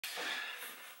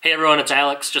Hey everyone, it's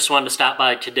Alex. Just wanted to stop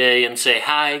by today and say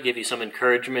hi, give you some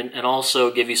encouragement, and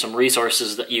also give you some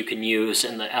resources that you can use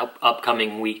in the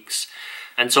upcoming weeks.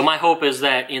 And so my hope is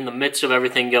that in the midst of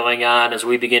everything going on, as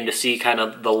we begin to see kind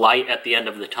of the light at the end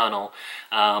of the tunnel,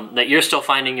 that you're still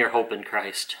finding your hope in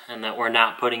Christ, and that we're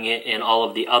not putting it in all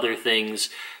of the other things,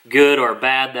 good or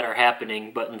bad, that are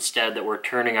happening, but instead that we're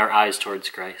turning our eyes towards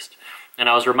Christ. And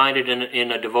I was reminded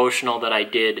in a devotional that I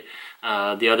did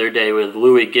the other day with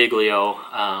Louis Giglio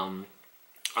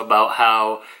about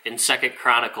how in 2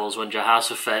 Chronicles, when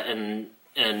Jehoshaphat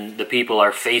and the people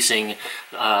are facing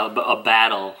a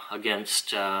battle against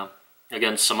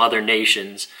some other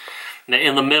nations,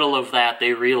 in the middle of that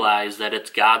they realize that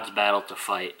it's God's battle to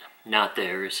fight, not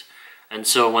theirs. And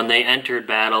so when they entered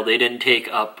battle, they didn't take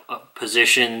up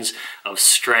positions of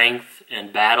strength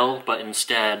and battle, but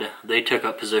instead they took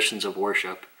up positions of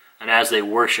worship. And as they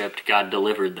worshiped, God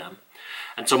delivered them.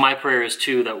 And so my prayer is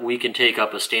too that we can take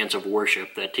up a stance of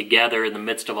worship, that together in the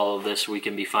midst of all of this we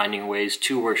can be finding ways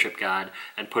to worship God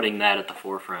and putting that at the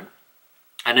forefront.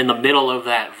 And in the middle of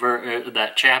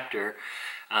that chapter,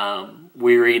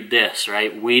 we read this,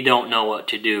 right? We don't know what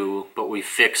to do, but we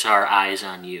fix our eyes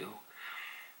on you.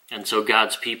 And so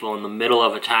God's people, in the middle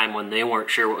of a time when they weren't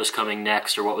sure what was coming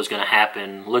next or what was going to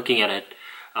happen, looking at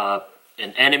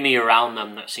an enemy around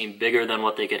them that seemed bigger than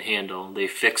what they could handle, they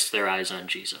fixed their eyes on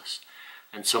Jesus.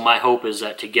 And so my hope is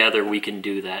that together we can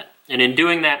do that. And in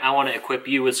doing that, I want to equip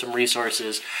you with some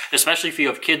resources, especially if you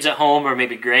have kids at home or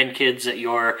maybe grandkids that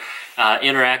you're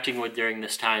interacting with during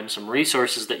this time, some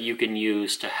resources that you can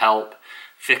use to help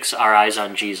fix our eyes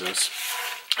on Jesus.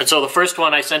 And so the first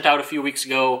one I sent out a few weeks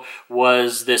ago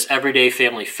was this Everyday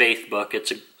Family Faith book.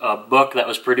 It's a book that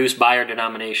was produced by our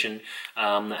denomination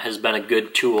that has been a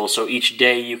good tool. So each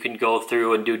day you can go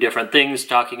through and do different things,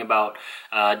 talking about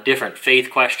different faith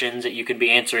questions that you can be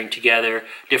answering together,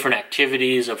 different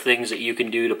activities of things that you can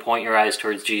do to point your eyes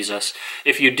towards Jesus.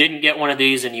 If you didn't get one of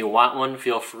these and you want one,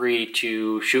 feel free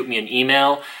to shoot me an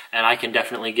email, and I can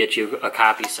definitely get you a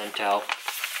copy sent out.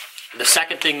 The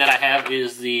second thing that I have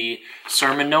is the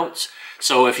sermon notes.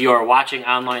 So if you are watching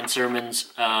online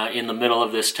sermons in the middle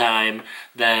of this time,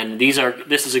 then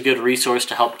this is a good resource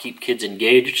to help keep kids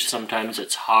engaged. Sometimes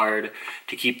it's hard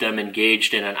to keep them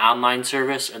engaged in an online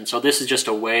service, and so this is just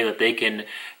a way that they can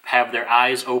have their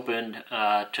eyes opened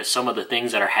to some of the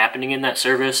things that are happening in that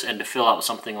service and to fill out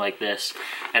something like this.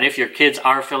 And if your kids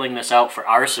are filling this out for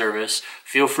our service,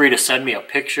 feel free to send me a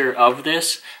picture of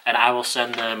this, and I will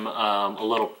send them a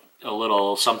little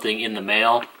something in the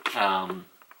mail,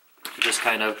 just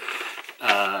kind of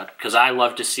because I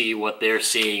love to see what they're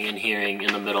seeing and hearing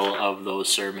in the middle of those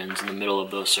sermons, in the middle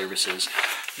of those services.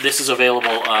 This is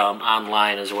available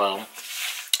online as well.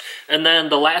 And then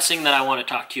the last thing that I want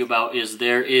to talk to you about is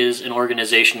there is an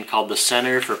organization called the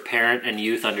Center for Parent and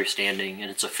Youth Understanding, and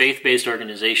it's a faith-based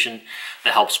organization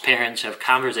that helps parents have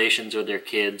conversations with their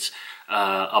kids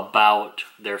about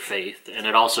their faith, and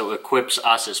it also equips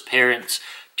us as parents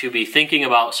to be thinking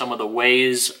about some of the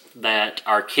ways that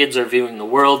our kids are viewing the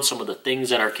world, some of the things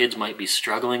that our kids might be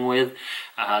struggling with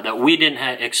that we didn't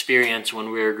experience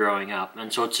when we were growing up.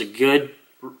 And so it's a good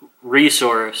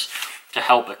resource to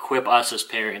help equip us as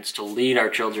parents to lead our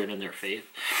children in their faith.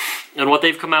 And what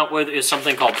they've come out with is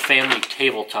something called Family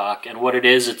Table Talk. And what it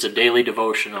is, it's a daily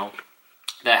devotional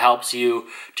that helps you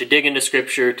to dig into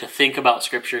Scripture, to think about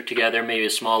Scripture together, maybe a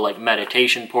small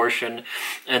meditation portion,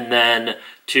 and then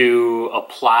to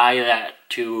apply that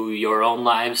to your own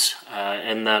lives,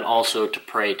 and then also to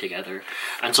pray together.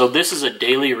 And so this is a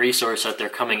daily resource that they're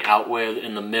coming out with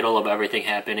in the middle of everything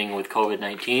happening with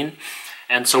COVID-19.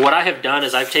 And so what I have done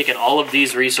is I've taken all of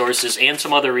these resources and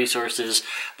some other resources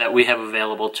that we have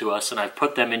available to us, and I've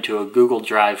put them into a Google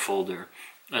Drive folder.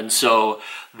 And so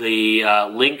the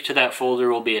link to that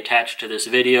folder will be attached to this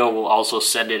video. We'll also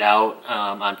send it out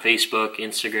on Facebook,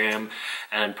 Instagram,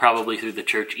 and probably through the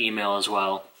church email as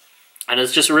well. And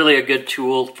it's just really a good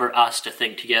tool for us to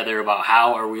think together about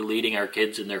how are we leading our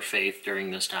kids in their faith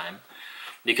during this time.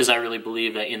 Because I really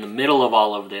believe that in the middle of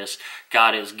all of this,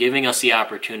 God is giving us the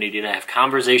opportunity to have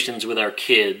conversations with our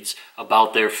kids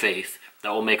about their faith that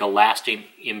will make a lasting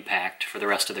impact for the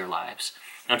rest of their lives.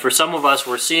 And for some of us,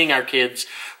 we're seeing our kids,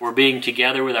 we're being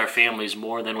together with our families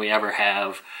more than we ever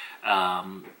have,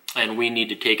 and we need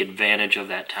to take advantage of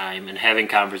that time and having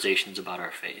conversations about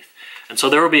our faith. And so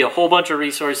there will be a whole bunch of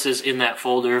resources in that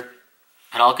folder,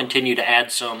 and I'll continue to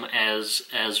add some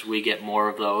as we get more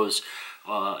of those.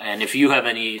 And if you have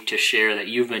any to share that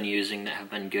you've been using that have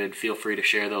been good, feel free to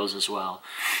share those as well.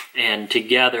 And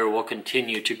together we'll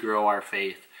continue to grow our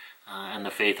faith and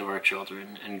the faith of our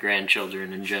children and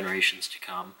grandchildren and generations to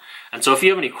come. And so if you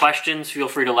have any questions, feel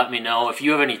free to let me know. If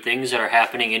you have any things that are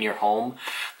happening in your home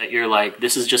that you're like,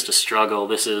 this is just a struggle,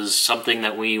 this is something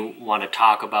that we want to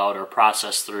talk about or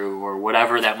process through, or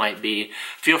whatever that might be,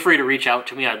 feel free to reach out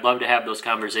to me. I'd love to have those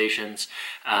conversations.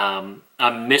 I'm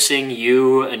missing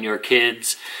you and your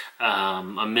kids.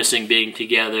 I'm missing being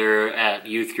together at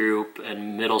youth group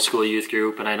and middle school youth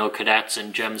group, and I know cadets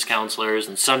and GEMS counselors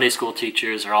and Sunday school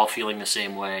teachers are all feeling the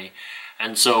same way.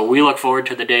 And so we look forward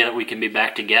to the day that we can be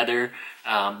back together,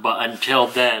 but until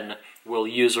then, we'll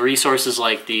use resources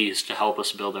like these to help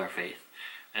us build our faith.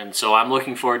 And so I'm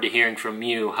looking forward to hearing from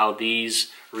you how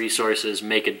these resources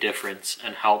make a difference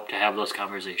and help to have those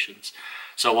conversations.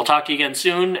 So we'll talk to you again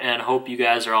soon, and hope you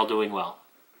guys are all doing well.